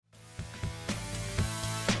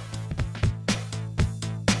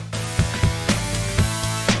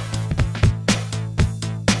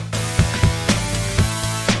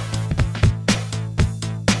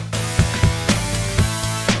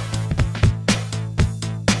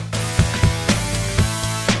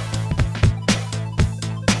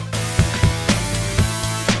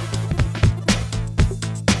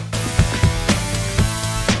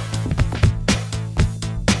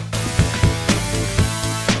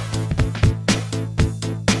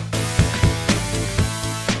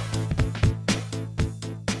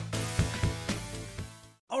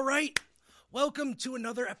welcome to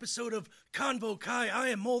another episode of Convo Kai. I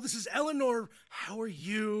am Mole. This is Eleanor. How are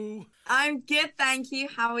you? I'm good, thank you.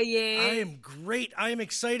 How are you? I am great. I am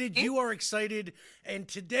excited. You are excited. And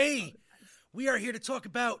today, we are here to talk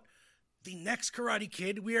about the next Karate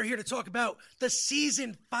Kid. We are here to talk about the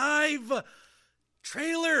Season 5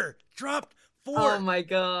 trailer dropped for Oh my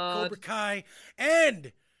god. Cobra Kai.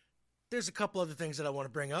 And there's a couple other things that I want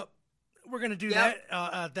to bring up. We're gonna do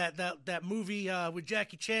that movie with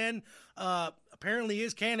Jackie Chan. Apparently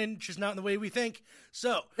is canon, just not in the way we think.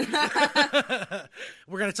 So we're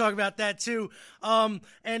gonna talk about that too. And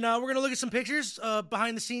we're gonna look at some pictures,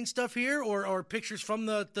 behind the scenes stuff here, or pictures from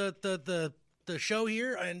the show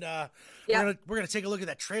here, and we're gonna take a look at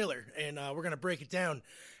that trailer, and we're gonna break it down.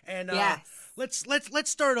 And let's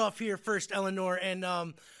start off here first, Eleanor, and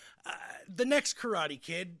the next Karate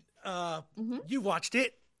Kid. You watched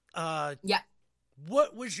it.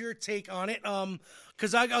 What was your take on it?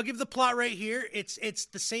 Because I'll give the plot right here. It's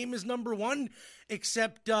the same as number one,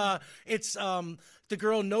 except it's the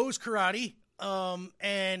girl knows karate,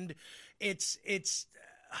 and it's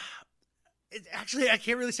actually, I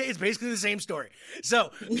can't really say. It's basically the same story.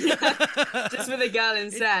 So just with a girl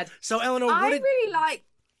instead. So Eleanor, really like.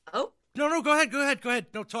 Oh no, go ahead.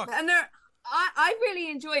 No, talk. No, I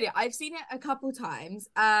really enjoyed it. I've seen it a couple times,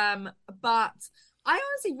 but I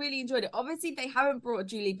honestly really enjoyed it. Obviously, they haven't brought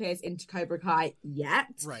Julie Pierce into Cobra Kai yet.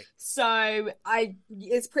 Right. So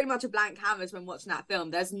it's pretty much a blank canvas when watching that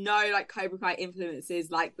film. There's no like Cobra Kai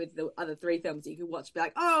influences like with the other three films that you can watch and be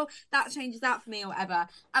like, oh, that changes that for me or whatever.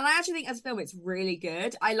 And I actually think as a film, it's really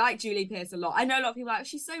good. I like Julie Pierce a lot. I know a lot of people are like,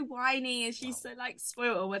 she's so whiny and she's so like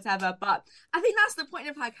spoiled or whatever. But I think that's the point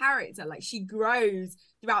of her character. Like she grows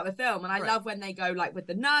throughout the film, and I love when they go like with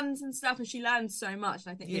the nuns and stuff, and she learns so much.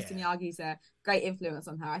 And I think Mr. Miyagi's a great influence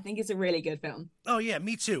on her. I think it's a really good film. Oh yeah,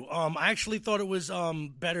 me too. I actually thought it was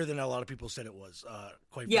better than a lot of people said it was.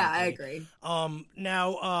 Quite frankly. I agree.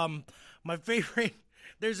 Now my favorite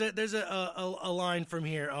there's a line from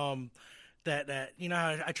here that you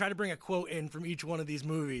know, I try to bring a quote in from each one of these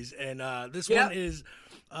movies, and this one is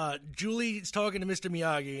Julie's talking to Mr.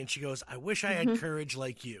 Miyagi, and she goes, "I wish I had courage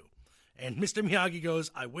like you." And Mr. Miyagi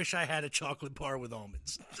goes, "I wish I had a chocolate bar with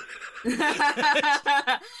almonds."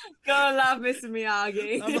 Gotta love Mr.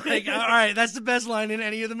 Miyagi. I'm like, all right, that's the best line in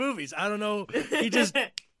any of the movies. I don't know.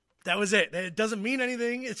 That was it. It doesn't mean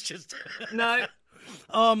anything. It's just. No.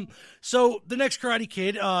 So the next Karate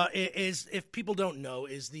Kid is, if people don't know,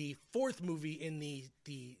 is the fourth movie in the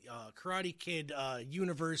Karate Kid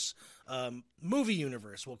universe, movie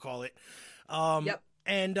universe, we'll call it.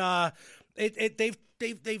 And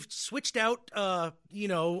they've switched out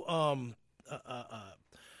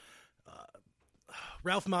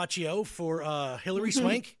Ralph Macchio for Hilary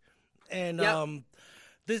Swank, and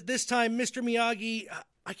this time Mr. Miyagi.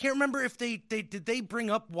 I can't remember if did they bring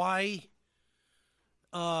up why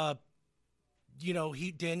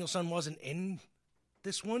Daniel-san wasn't in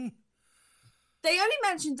this one. They only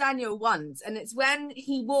mentioned Daniel once, and it's when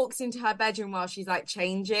he walks into her bedroom while she's like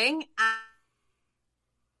changing,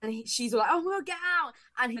 and she's like, "Oh, we'll get out."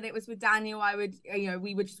 And when it was with Daniel,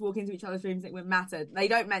 we would just walk into each other's rooms. It wouldn't matter. They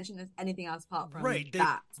don't mention anything else apart from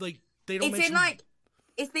that. They don't mention.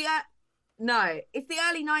 It's the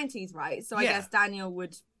early 90s, right? So I guess Daniel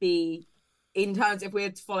would be, in terms if we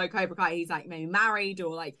had to follow Cobra Kai, he's like maybe married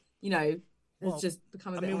or like it's just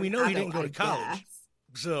become a bit. We know he didn't go to college,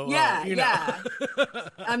 so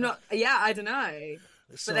I'm not. I don't know.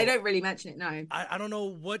 So, but they don't really mention it, no. I don't know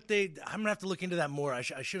what I'm gonna have to look into that more. I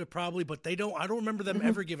should have probably, but they don't. I don't remember them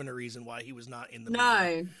ever giving a reason why he was not in the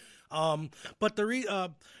movie. No. But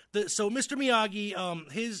so Mr.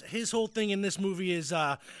 Miyagi, his whole thing in this movie is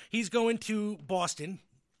he's going to Boston,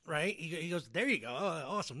 right? He goes, there you go,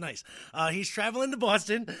 awesome, nice. He's traveling to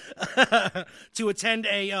Boston to attend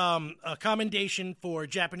a commendation for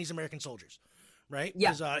Japanese American soldiers. Right?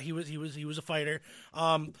 Yeah. Because he was a fighter.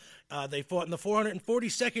 They fought in the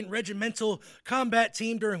 442nd Regimental Combat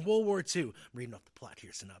Team during World War II. I'm reading off the plot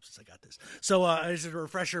here, synopsis. I got this. So this is a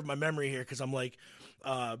refresher of my memory here, because I'm like,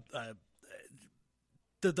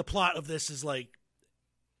 the plot of this is like,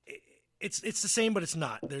 it's the same, but it's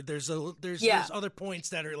not. There's other points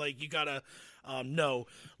that are like you gotta know.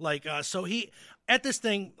 Like so he at this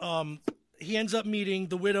thing he ends up meeting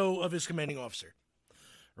the widow of his commanding officer,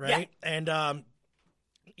 right? Yeah. And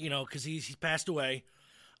because he's passed away,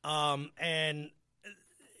 and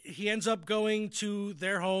he ends up going to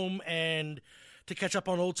their home and to catch up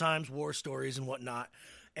on old times, war stories and whatnot.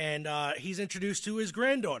 And he's introduced to his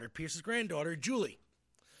granddaughter, Pierce's granddaughter, Julie.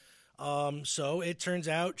 So it turns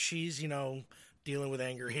out she's, dealing with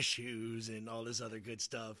anger issues and all this other good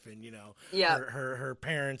stuff, and Yeah. her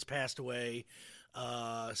parents passed away,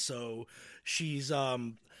 so she's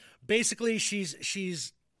basically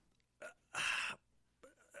she's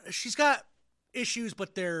got issues,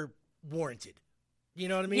 but they're warranted. You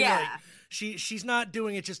know what I mean? Yeah. Like she's not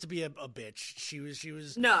doing it just to be a bitch. She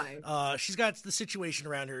was No. she's got the situation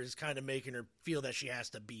around her is kind of making her feel that she has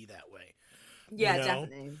to be that way. Yeah,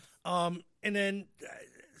 definitely. And then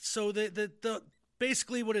so the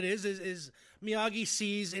basically what it is Miyagi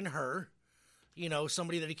sees in her,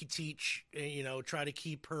 somebody that he could teach, try to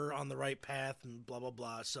keep her on the right path and blah blah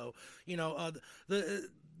blah. So the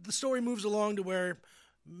story moves along to where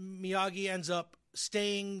Miyagi ends up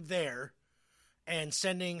staying there and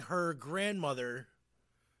sending her grandmother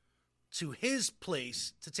to his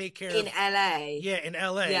place to take care in of LA. Yeah, in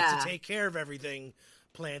LA Yeah. to take care of everything,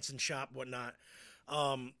 plants and shop, whatnot.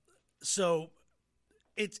 So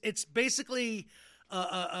it's basically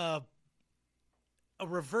a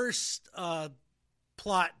reverse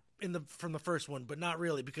plot from the first one, but not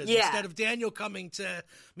really, because instead of Daniel coming to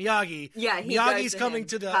Miyagi, Miyagi's coming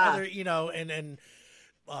to the other, and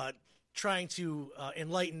trying to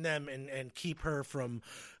enlighten them and keep her from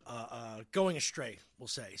going astray, we'll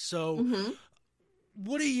say. So,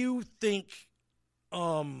 what do you think?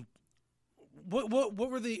 What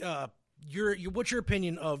were the what's your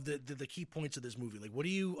opinion of the key points of this movie? Like, what do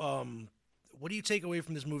you take away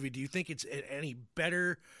from this movie? Do you think it's any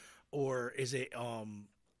better, or is it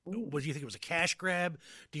what do you think, it was a cash grab?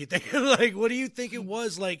 Do you think what do you think it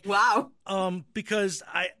was like? Wow. Because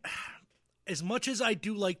as much as I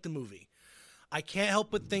do like the movie, I can't help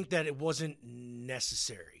but think that it wasn't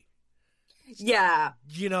necessary. Yeah.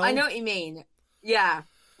 I know I what you mean. Yeah.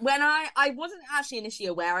 When I wasn't actually initially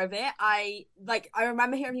aware of it, I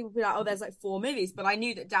remember hearing people be like, oh, there's like 4 movies, but I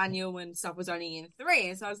knew that Daniel and stuff was only in 3,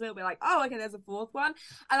 and so I was a little bit like, oh, okay, there's a 4th one,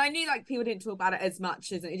 and I knew like people didn't talk about it as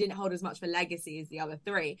much, as it didn't hold as much of a legacy as the other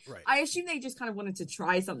 3. Right. I assume they just kind of wanted to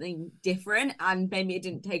try something different, and maybe it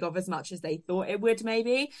didn't take off as much as they thought it would,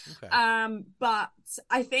 maybe. Okay. But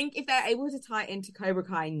I think if they're able to tie it into Cobra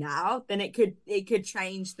Kai now, then it could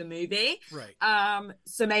change the movie. Right.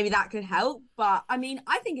 So maybe that could help. But I mean,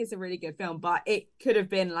 I think it's a really good film, but it could have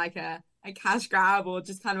been like a cash grab, or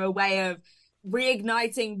just kind of a way of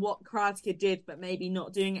reigniting what Karate Kid did, but maybe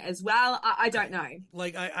not doing it as well. I don't know.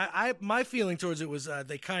 Like I my feeling towards it was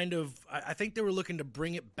they kind of, I think they were looking to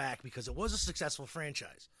bring it back because it was a successful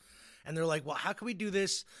franchise, and they're like, well, how can we do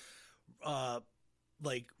this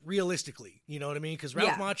like realistically? You know what I mean? Because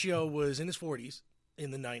Ralph Macchio was in his 40s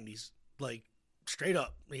in the 90s, like straight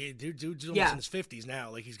up. Dude's almost in his 50s now.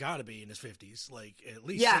 Like, he's got to be in his 50s, like at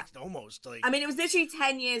least 6, almost. Like, I mean, it was literally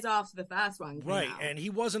 10 years after the first one came out. And he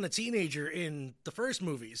wasn't a teenager in the first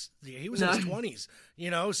movies. He was in his 20s,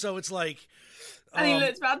 so it's like, and he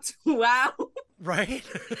looks about 12. Right.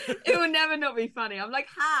 It will never not be funny. I'm like,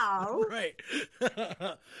 how? Right.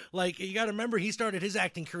 Like, you got to remember, he started his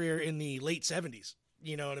acting career in the late 70s.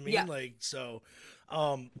 You know what I mean? Yeah. Like, so,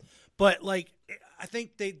 but like, I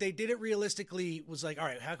think they did it realistically. Was like, all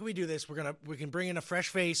right, how can we do this? We can bring in a fresh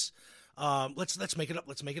face. Let's make it up.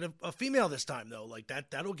 Let's make it a female this time, though. Like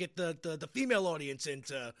that'll get the female audience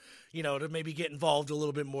into, to maybe get involved a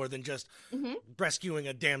little bit more than just rescuing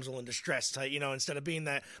a damsel in distress type, instead of being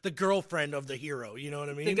the girlfriend of the hero. You know what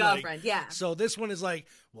I mean? The girlfriend, yeah. So this one is like,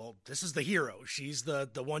 well, this is the hero. She's the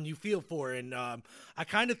one you feel for, and I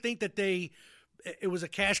kind of think that it was a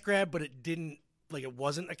cash grab, but it didn't. Like, it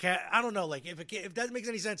wasn't a cat. I don't know. Like, if that makes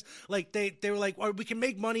any sense. Like, they were like, oh, we can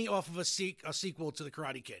make money off of a sequel to the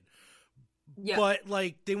Karate Kid. Yeah. But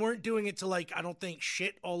like, they weren't doing it to, like, I don't think,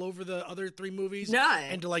 shit all over the other 3 movies. No.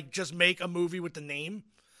 And to like just make a movie with the name.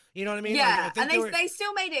 You know what I mean? Yeah. Like, and they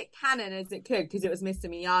still made it canon as it could, because it was Mr.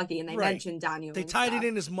 Miyagi, and they mentioned Daniel. They tied it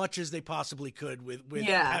in as much as they possibly could with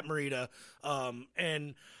Pat Morita.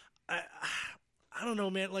 And I don't know,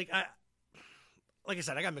 man. Like I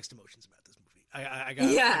said, I got mixed emotions about this movie. I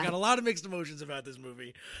got a lot of mixed emotions about this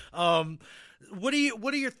movie. What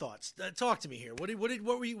are your thoughts? Talk to me here. What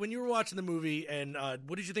were you, when you were watching the movie, and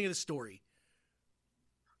what did you think of the story?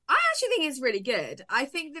 I actually think it's really good. I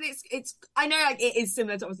think that it's I know, like, it is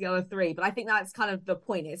similar to obviously the other 3, but I think that's kind of the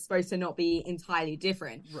point. It's supposed to not be entirely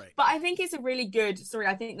different. Right. But I think it's a really good story.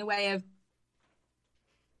 I think the way of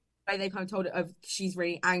they kind of told it of she's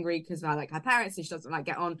really angry because of like her parents and she doesn't like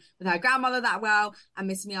get on with her grandmother that well, and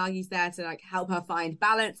Miss Miyagi's there to like help her find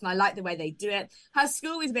balance, and I like the way they do it. Her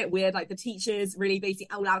school is a bit weird, like the teachers really basically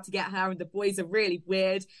all out to get her and the boys are really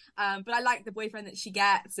weird, but I like the boyfriend that she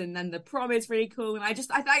gets, and then the prom is really cool, and I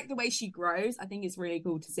like the way she grows. I think it's really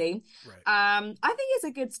cool to see. Right. I think it's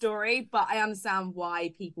a good story, but I understand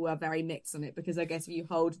why people are very mixed on it, because I guess if you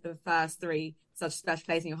hold the first three such a special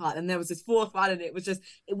place in your heart, and there was this fourth one and it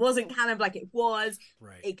wasn't kind of like it was,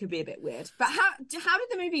 right, it could be a bit weird. But how did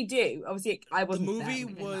the movie do? Obviously I wasn't the movie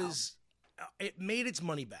was it made its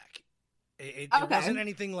money back. It wasn't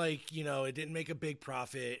anything like, you know, it didn't make a big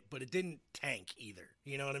profit, but it didn't tank either,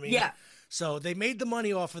 you know what I mean? Yeah. So they made the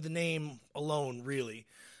money off of the name alone, really.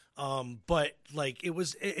 But like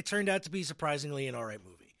it turned out to be surprisingly an all right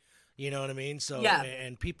movie, you know what I mean? So yeah.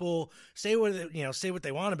 And people say what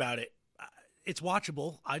they want about it. It's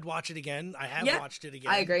watchable. I'd watch it again. I have watched it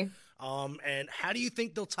again. I agree. And how do you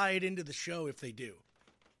think they'll tie it into the show if they do?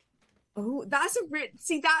 Oh, that's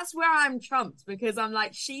that's where I'm trumped, because I'm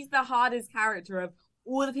like, she's the hardest character of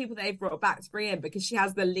all the people they've brought back to bring in, because she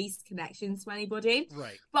has the least connections to anybody.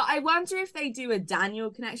 Right. But I wonder if they do a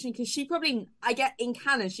Daniel connection, because I get in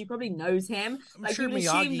canon, she probably knows him. I'm like sure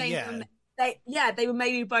Miyagi, they were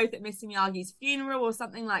maybe both at Mr. Miyagi's funeral or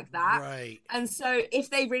something like that. Right. And so if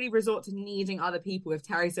they really resort to needing other people, if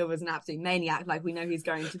Terry Silver's an absolute maniac, like we know he's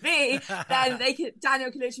going to be, then Daniel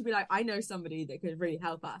could literally be like, I know somebody that could really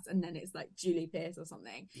help us. And then it's like Julie Pierce or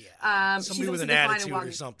something. Yeah. Somebody with an attitude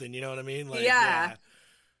or something, you know what I mean? Like, yeah.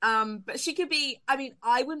 But she could be, I mean,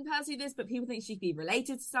 I wouldn't personally do this, but people think she could be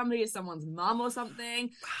related to somebody, as someone's mum or something,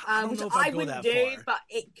 which I wouldn't do, but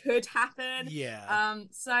it could happen. Yeah.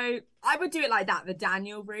 So I would do it like that, the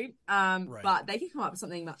Daniel route. Right. But they could come up with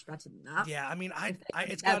something much better than that. Yeah, I mean,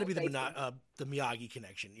 it's got to be the Miyagi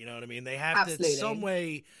connection. You know what I mean? They have Absolutely.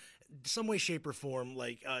 to some way, shape or form.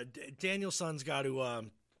 Like Daniel's son's got to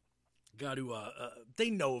they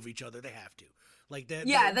know of each other. They have to. Like that.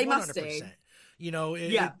 Yeah, they must do. You know,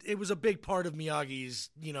 it was a big part of Miyagi's,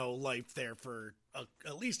 you know, life there for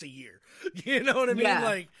at least a year. You know what I mean? Yeah.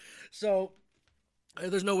 Like, so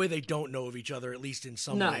there's no way they don't know of each other, at least in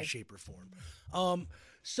some way, shape, or form.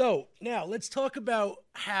 So now let's talk about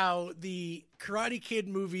how the Karate Kid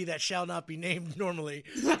movie that shall not be named normally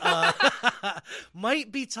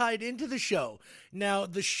might be tied into the show. Now,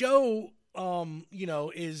 the show, you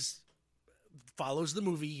know, follows the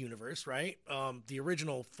movie universe, right? The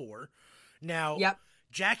original 4. Now,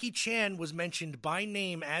 Jackie Chan was mentioned by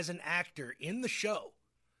name as an actor in the show.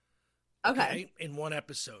 Okay. In one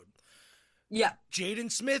episode. Yeah.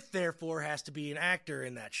 Jaden Smith, therefore, has to be an actor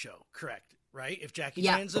in that show. Correct. Right? If Jackie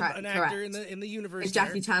Chan's an actor in the universe. If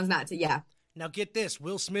Jackie Chan's an actor, yeah. Now get this,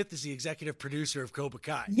 Will Smith is the executive producer of Cobra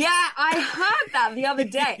Kai. Yeah, I heard that the other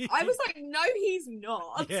day. I was like, no, he's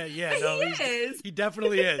not. Yeah, but no, he is. He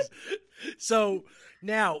definitely is. So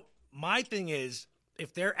now, my thing is,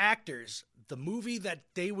 if they're actors, the movie that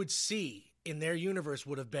they would see in their universe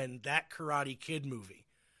would have been that Karate Kid movie.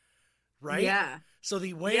 Right? Yeah. So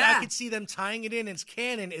the way I could see them tying it in as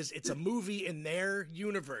canon is it's a movie in their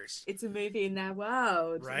universe. It's a movie in their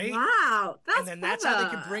world. Right? Wow. That's how they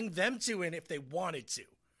could bring them two in if they wanted to.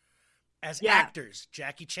 As actors,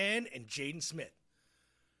 Jackie Chan and Jaden Smith.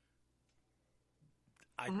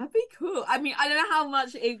 That'd be cool. I mean, I don't know how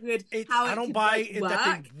much it would. I don't buy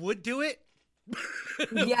that they would do it.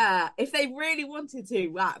 Yeah, if they really wanted to,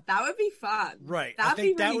 wow, that would be fun. Right. I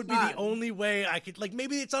think that would be the only way I could, like,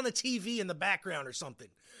 maybe it's on a TV in the background or something.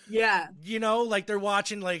 Yeah. You know, like they're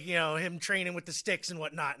watching, like, you know, him training with the sticks and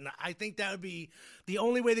whatnot. And I think that would be the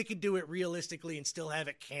only way they could do it realistically and still have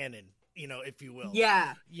it canon, you know, if you will.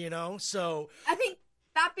 Yeah. You know, so. I think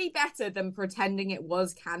that'd be better than pretending it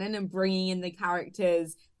was canon and bringing in the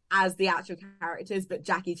characters as the actual characters, but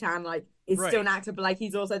Jackie Chan, like, is still an actor, but, like,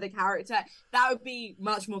 he's also the character. That would be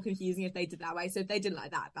much more confusing if they did that way. So if they did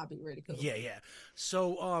like that, that'd be really cool. Yeah.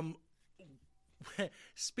 So,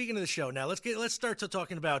 speaking of the show, now let's start to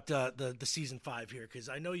talking about the season 5 here, because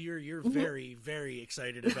I know you're very, very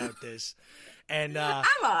excited about this. And am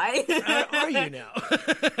I? Are you now?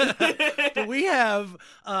 But we have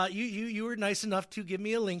you were nice enough to give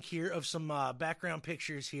me a link here of some background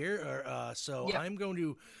pictures here. I'm going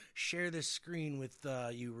to share this screen with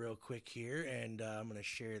you real quick here, and I'm going to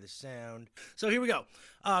share the sound. So here we go.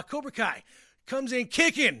 Cobra Kai comes in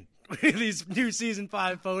kicking with these new season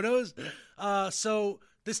 5 photos. So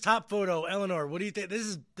this top photo, Eleanor, what do you think?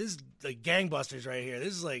 This is like gangbusters right here.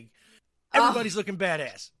 This is like everybody's looking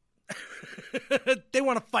badass. They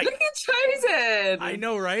want to fight. Look at Chosen. I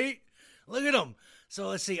know, right? Look at them. So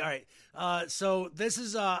let's see. All right. So this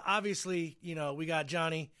is obviously, you know, we got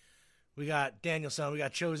Johnny We got Danielson. We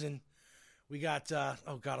got Chosen. We got,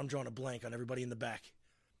 oh God, I'm drawing a blank on everybody in the back.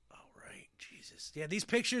 All right, Jesus. Yeah, these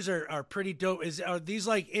pictures are pretty dope. Are these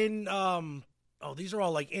like in, these are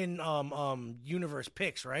all like in, universe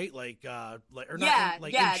pics, right? Like or yeah, not in,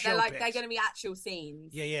 like yeah, in show they're like, pics. they're going to be actual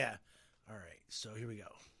scenes. Yeah, yeah. All right, so here we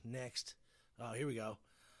go. Next. Oh, here we go.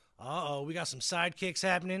 Uh-oh, we got some sidekicks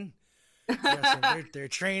happening. They're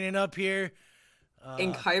training up here.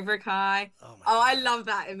 In Cobra Kai. Oh, my I God. love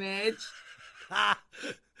that image. That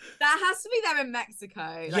has to be them in Mexico,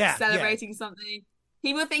 like Yeah, celebrating something.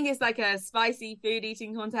 People think it's like a spicy food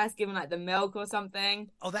eating contest, given like the milk or something.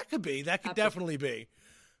 Oh, that could be. That could definitely be.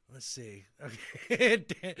 Let's see. Okay,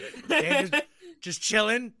 Dan just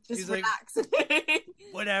chilling. Just He's relaxing. like,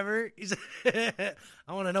 whatever. I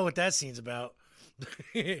want to know what that scene's about.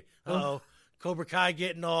 Uh-oh, Cobra Kai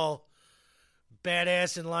getting all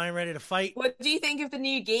badass and lying ready to fight. What do you think of the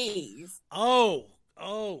new geese?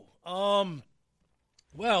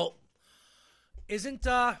 Well, isn't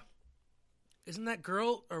that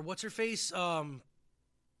girl or what's her face? God,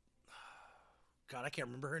 I can't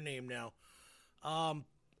remember her name now. Hold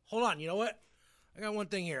on. You know what? I got one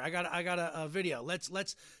thing here. I got a video.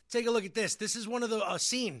 Let's take a look at this. This is one of the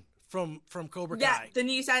scene from Cobra Kai. Yeah, the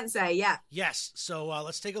new sensei. Yeah. Yes. So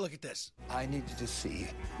let's take a look at this. I needed to see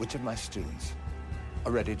which of my students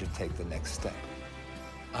are ready to take the next step.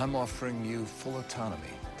 I'm offering you full autonomy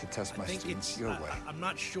to test my students your way. I'm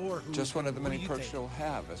not sure who. Just one of the many perks think? you'll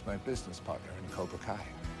have as my business partner in Cobra Kai.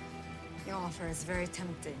 Your offer is very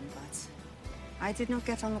tempting, but I did not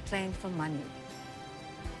get on the plane for money.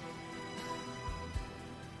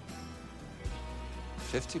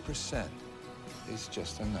 50% is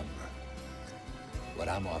just a number. What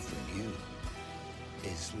I'm offering you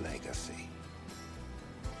is legacy.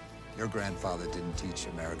 Your grandfather didn't teach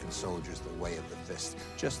American soldiers the way of the fist,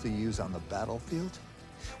 just to use on the battlefield.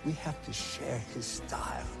 We have to share his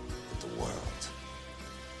style with the world.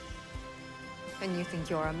 And you think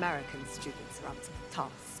your American students are up to the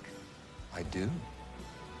task? I do.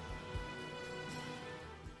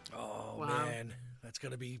 Oh, Wow. man. That's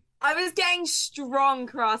going to be... I was getting strong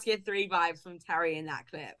Karate Kid 3 vibes from Terry in that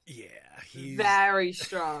clip. Yeah. He's very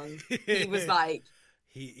strong. He was like,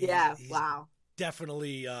 he's wow.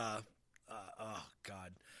 Definitely, oh,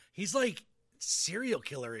 God. He's like serial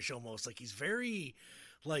killer-ish almost. Like he's very,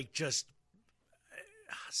 like just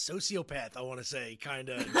sociopath, I want to say, kind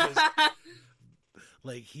of.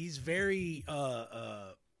 Like he's very, oh,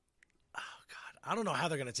 God. I don't know how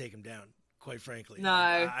they're going to take him down. Quite frankly, no,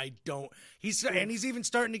 I don't. He's even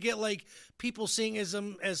starting to get like people seeing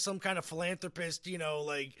him as some kind of philanthropist, you know,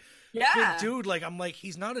 like good dude. Like I'm like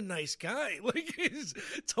he's not a nice guy. Like he's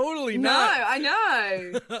totally not. No, I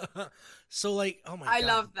know. So like, oh my God, I God.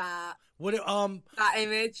 love that. What that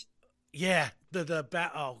image? Yeah, the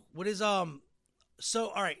bat. Oh, what is So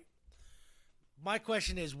all right, my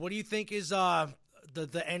question is, what do you think is the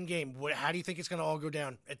end game? How do you think it's gonna all go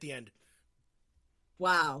down at the end?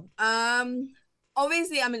 Wow.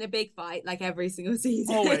 Obviously I'm in a big fight like every single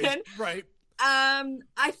season. Always, right.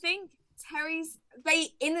 I think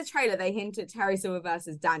in the trailer they hint at Terry Silver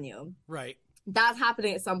versus Daniel. Right. That's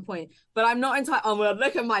happening at some point, but I'm not entirely. Oh well,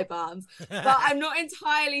 look at my bums. But I'm not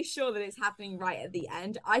entirely sure that it's happening right at the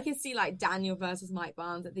end. I could see like Daniel versus Mike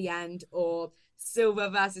Barnes at the end, or Silver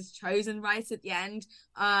versus Chosen right at the end.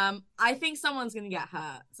 I think someone's gonna get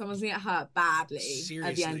hurt. Someone's gonna get hurt badly. Seriously?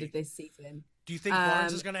 At the end of this season. Do you think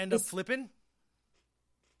Barnes is gonna end up flipping?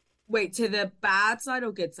 Wait, to the bad side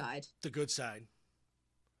or good side? The good side.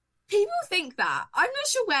 People think that. I'm not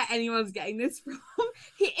sure where anyone's getting this from.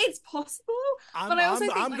 It's possible, but I also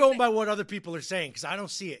think, I'm going by what other people are saying because I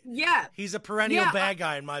don't see it. Yeah, he's a perennial bad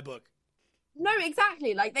guy in my book. No,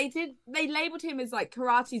 exactly. Like they labeled him as like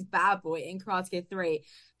karate's bad boy in Karate Kid 3.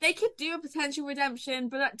 They could do a potential redemption,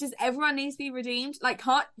 but does everyone need to be redeemed? Like,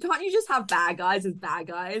 can't you just have bad guys as bad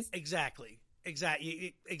guys? Exactly.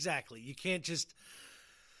 You can't just.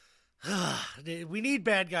 We need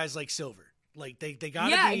bad guys like Silver. Like they gotta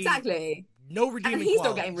be. Yeah, exactly. No redeeming. And he's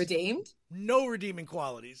qualities. not getting redeemed. No redeeming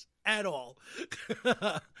qualities at all.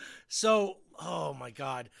 So, oh my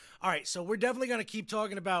God! All right, so we're definitely gonna keep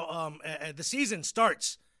talking about. The season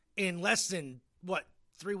starts in less than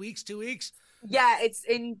 3 weeks, 2 weeks. Yeah,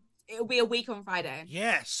 it'll be a week on Friday.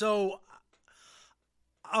 Yeah, so.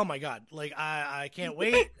 Oh my God! Like I can't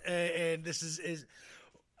wait, and this is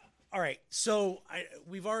all right. So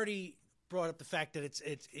we've already brought up the fact that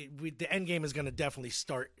the end game is going to definitely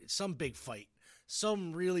start some big fight,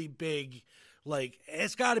 some really big, like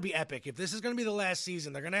it's got to be epic. If this is going to be the last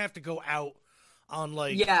season, they're going to have to go out on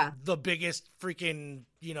the biggest freaking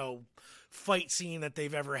fight scene that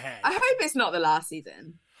they've ever had. I hope it's not the last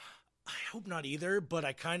season. I hope not either, but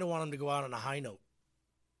I kind of want them to go out on a high note.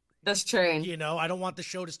 That's true. You know, I don't want the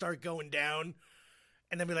show to start going down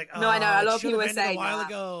and then be like, oh, no, I know. A lot it of should people have were ended saying a while that.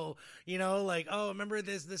 ago. You know, like, oh, remember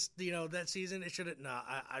this, you know, that season? It should have. No,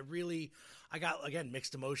 I got, again,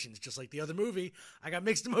 mixed emotions, just like the other movie. I got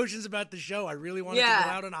mixed emotions about the show. I really wanted to go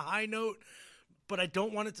out on a high note, but I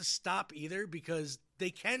don't want it to stop either because they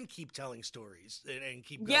can keep telling stories and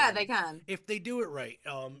keep going. Yeah, they can. If they do it right,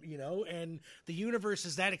 you know, and the universe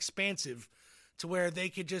is that expansive to where they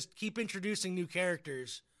could just keep introducing new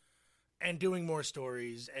characters and doing more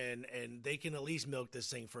stories, and they can at least milk this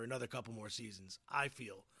thing for another couple more seasons, I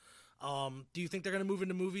feel. Do you think they're going to move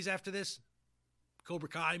into movies after this? Cobra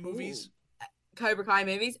Kai movies? Ooh. Cobra Kai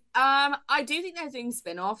movies. I do think they're doing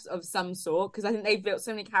spin-offs of some sort because I think they've built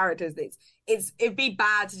so many characters that it'd be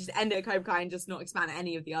bad to just end it at Cobra Kai and just not expand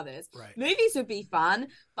any of the others. Right. Movies would be fun,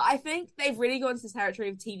 but I think they've really gone to this territory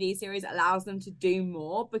of TV series that allows them to do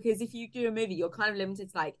more, because if you do a movie, you're kind of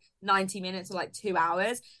limited to like 90 minutes or like 2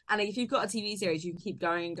 hours, and if you've got a TV series, you can keep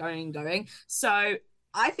going and going and going. So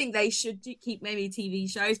I think they should keep maybe TV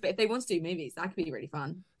shows, but if they want to do movies, that could be really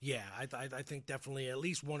fun. Yeah, I think definitely at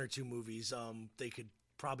least 1 or 2 movies they could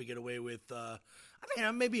probably get away with. I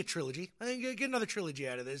think maybe a trilogy. I think get another trilogy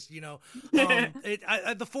out of this, you know.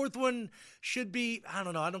 The fourth one should be, I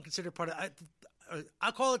don't know, I don't consider it part of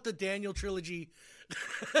I'll call it the Daniel trilogy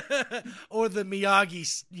or the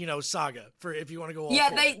Miyagi, you know, saga, for if you want to go all four.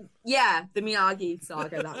 The Miyagi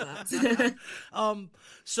saga, that.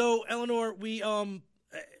 So Eleanor, we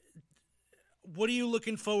what are you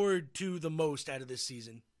looking forward to the most out of this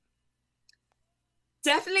season?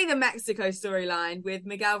 Definitely the Mexico storyline with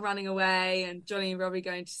Miguel running away and Johnny and Robbie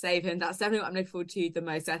going to save him. That's definitely what I'm looking forward to the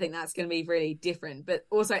most. I think that's going to be really different. But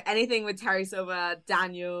also anything with Terry Silver,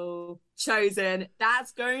 Daniel, Chosen,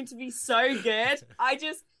 that's going to be so good. I'm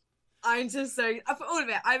just so for all of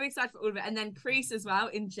it. I'm excited for all of it. And then Kreese as well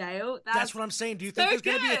in jail. That's what I'm saying. Do you think there's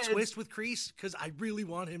going to be a twist with Kreese? Because I really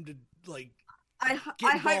want him to like. I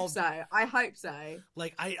hope so. I hope so.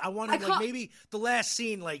 Like I want him, like maybe the last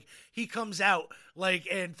scene, like he comes out like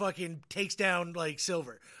and fucking takes down like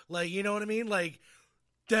Silver, like, you know what I mean? Like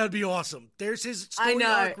that'd be awesome. There's his story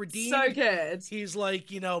arc redeemed. So good. He's like,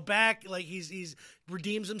 you know, back, like he's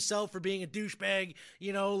redeems himself for being a douchebag.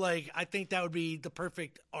 You know, like I think that would be the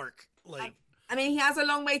perfect arc. Like I mean, he has a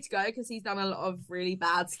long way to go because he's done a lot of really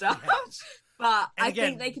bad stuff. But I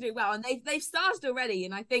think they could do it well, and they've started already.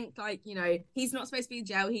 And I think, like, you know, he's not supposed to be in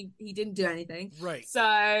jail. He didn't do anything, right? So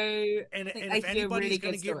and if anybody's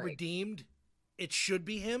going to get redeemed, it should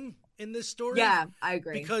be him in this story. Yeah, I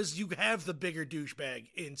agree, because you have the bigger douchebag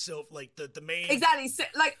in like the main. Exactly. So,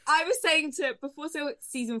 like I was saying before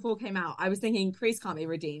season 4 came out, I was thinking Kreese can't be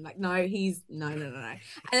redeemed. Like, no, he's no. And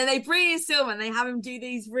then they bring in Silver and they have him do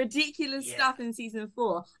these ridiculous stuff in season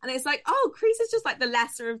 4, and it's like, oh, Kreese is just like the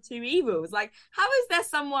lesser of 2 evils. Like, how is there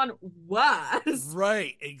someone worse?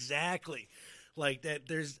 Right. Exactly. Like that.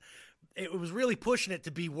 It was really pushing it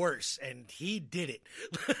to be worse, and he did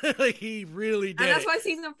it. Like, he really did. And that's why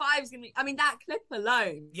season 5 is gonna be. I mean, that clip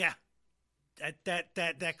alone. Yeah, that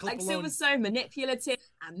clip like, alone. Silver's so manipulative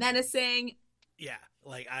and menacing. Yeah,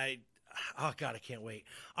 like oh god, I can't wait.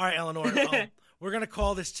 All right, Eleanor, we're gonna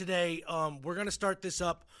call this today. We're gonna start this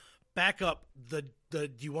back up the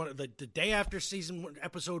day after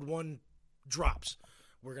episode 1 drops.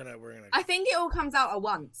 We're gonna. I think it all comes out at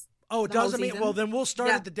once. Oh, it does? I mean, well, then we'll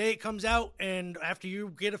start at the day it comes out, and after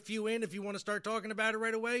you get a few in, if you want to start talking about it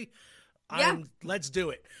right away, let's do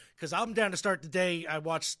it. Because I'm down to start the day I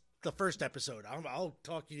watched the first episode. I'll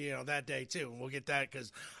talk to you, that day too, and we'll get that,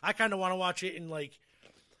 because I kind of want to watch it in like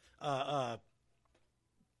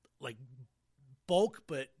bulk,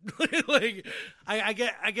 but like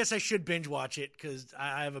I guess I should binge watch it because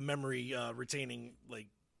I have a memory retaining like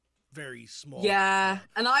very small. Yeah,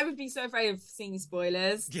 and I would be so afraid of seeing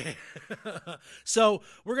spoilers. Yeah. So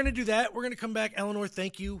we're going to do that. We're going to come back. Eleanor,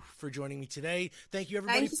 thank you for joining me today. Thank you,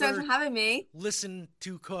 everybody. Thank you so much for having me. Listen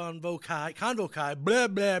to Convo Kai, blah,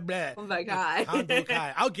 blah, blah. Convo Kai. Convo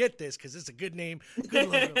Kai. I'll get this because it's a good name. Good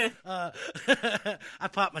logo. I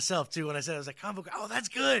popped myself, too, when I said it. I was like, Convo Kai. Oh, that's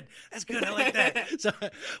good. That's good. I like that. So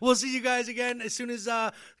we'll see you guys again as soon as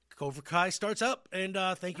Cobra Kai starts up. And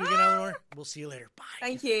thank you again, Eleanor. We'll see you later. Bye.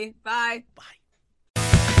 Thank you. Bye. Bye.